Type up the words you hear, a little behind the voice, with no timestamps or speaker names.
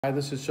Hi,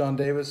 this is John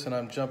Davis, and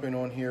I'm jumping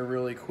on here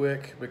really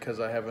quick because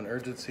I have an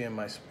urgency in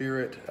my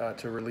spirit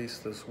to release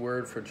this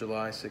word for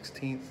July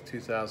 16th,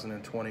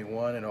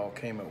 2021. It all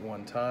came at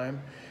one time.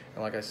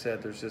 And like I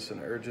said, there's just an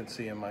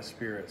urgency in my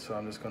spirit, so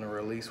I'm just going to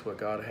release what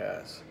God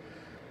has.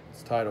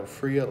 It's titled,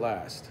 Free at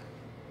Last.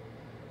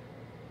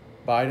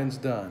 Biden's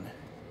done.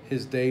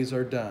 His days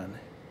are done.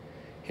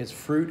 His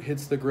fruit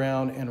hits the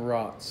ground and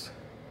rots.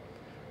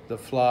 The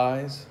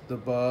flies, the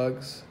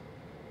bugs,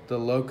 the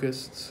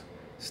locusts,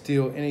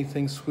 steal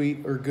anything sweet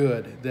or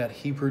good that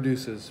he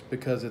produces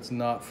because it's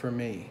not for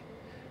me.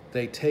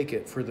 They take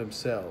it for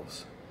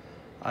themselves.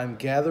 I'm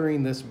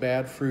gathering this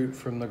bad fruit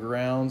from the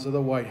grounds of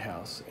the White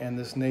House and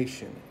this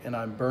nation, and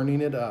I'm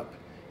burning it up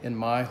in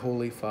my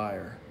holy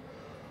fire.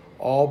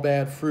 All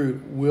bad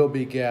fruit will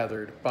be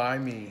gathered by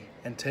me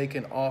and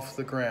taken off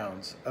the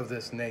grounds of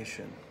this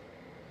nation.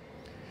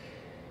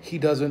 He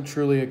doesn't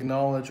truly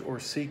acknowledge or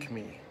seek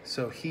me,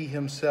 so he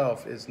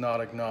himself is not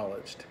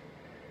acknowledged.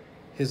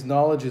 His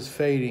knowledge is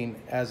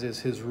fading, as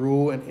is his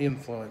rule and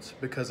influence,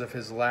 because of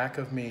his lack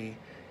of me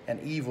and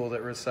evil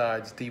that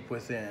resides deep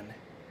within.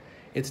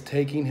 It's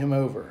taking him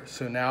over,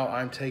 so now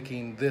I'm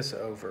taking this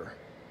over.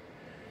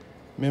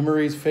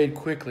 Memories fade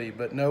quickly,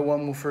 but no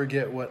one will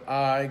forget what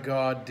I,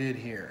 God, did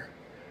here.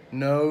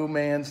 No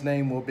man's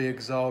name will be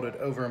exalted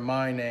over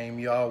my name,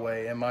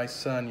 Yahweh, and my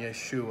son,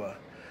 Yeshua.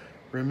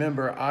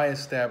 Remember, I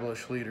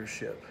establish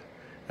leadership.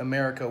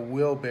 America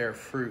will bear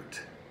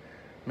fruit.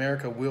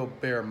 America will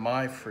bear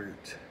my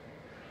fruit.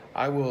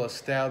 I will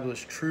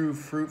establish true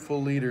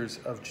fruitful leaders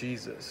of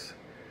Jesus.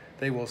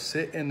 They will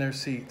sit in their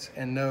seats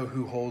and know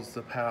who holds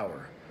the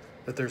power,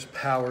 that there's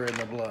power in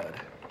the blood.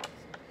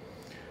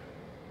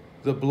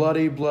 The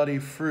bloody, bloody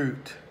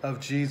fruit of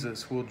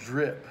Jesus will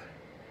drip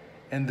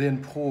and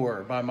then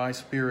pour by my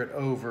Spirit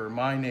over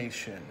my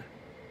nation,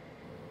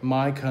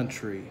 my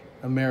country,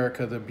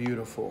 America the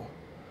beautiful.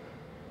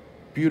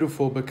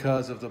 Beautiful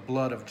because of the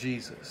blood of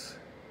Jesus.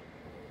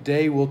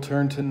 Day will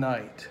turn to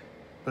night,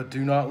 but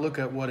do not look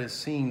at what is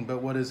seen,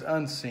 but what is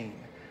unseen.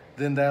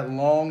 Then that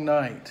long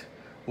night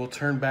will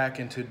turn back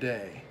into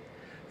day.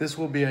 This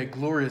will be a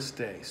glorious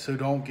day, so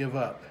don't give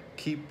up.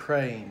 Keep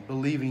praying,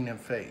 believing in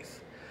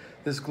faith.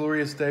 This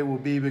glorious day will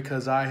be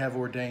because I have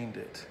ordained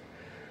it.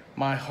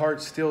 My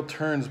heart still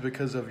turns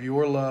because of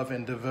your love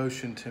and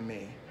devotion to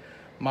me.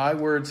 My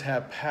words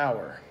have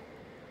power.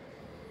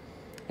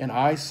 And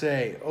I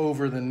say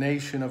over the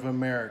nation of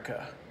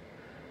America,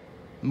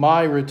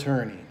 my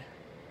returning,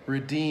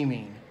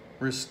 redeeming,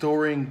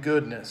 restoring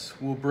goodness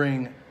will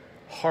bring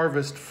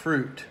harvest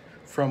fruit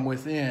from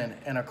within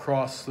and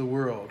across the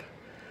world.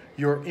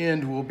 Your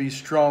end will be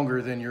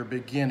stronger than your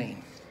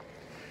beginning.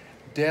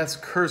 Death's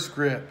curse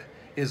grip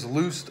is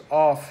loosed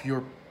off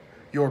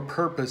your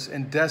purpose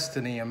and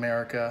destiny,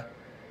 America,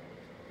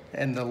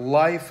 and the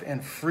life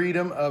and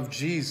freedom of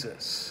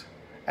Jesus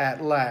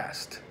at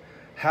last.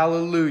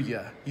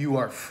 Hallelujah, you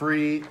are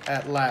free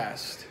at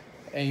last.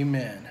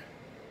 Amen.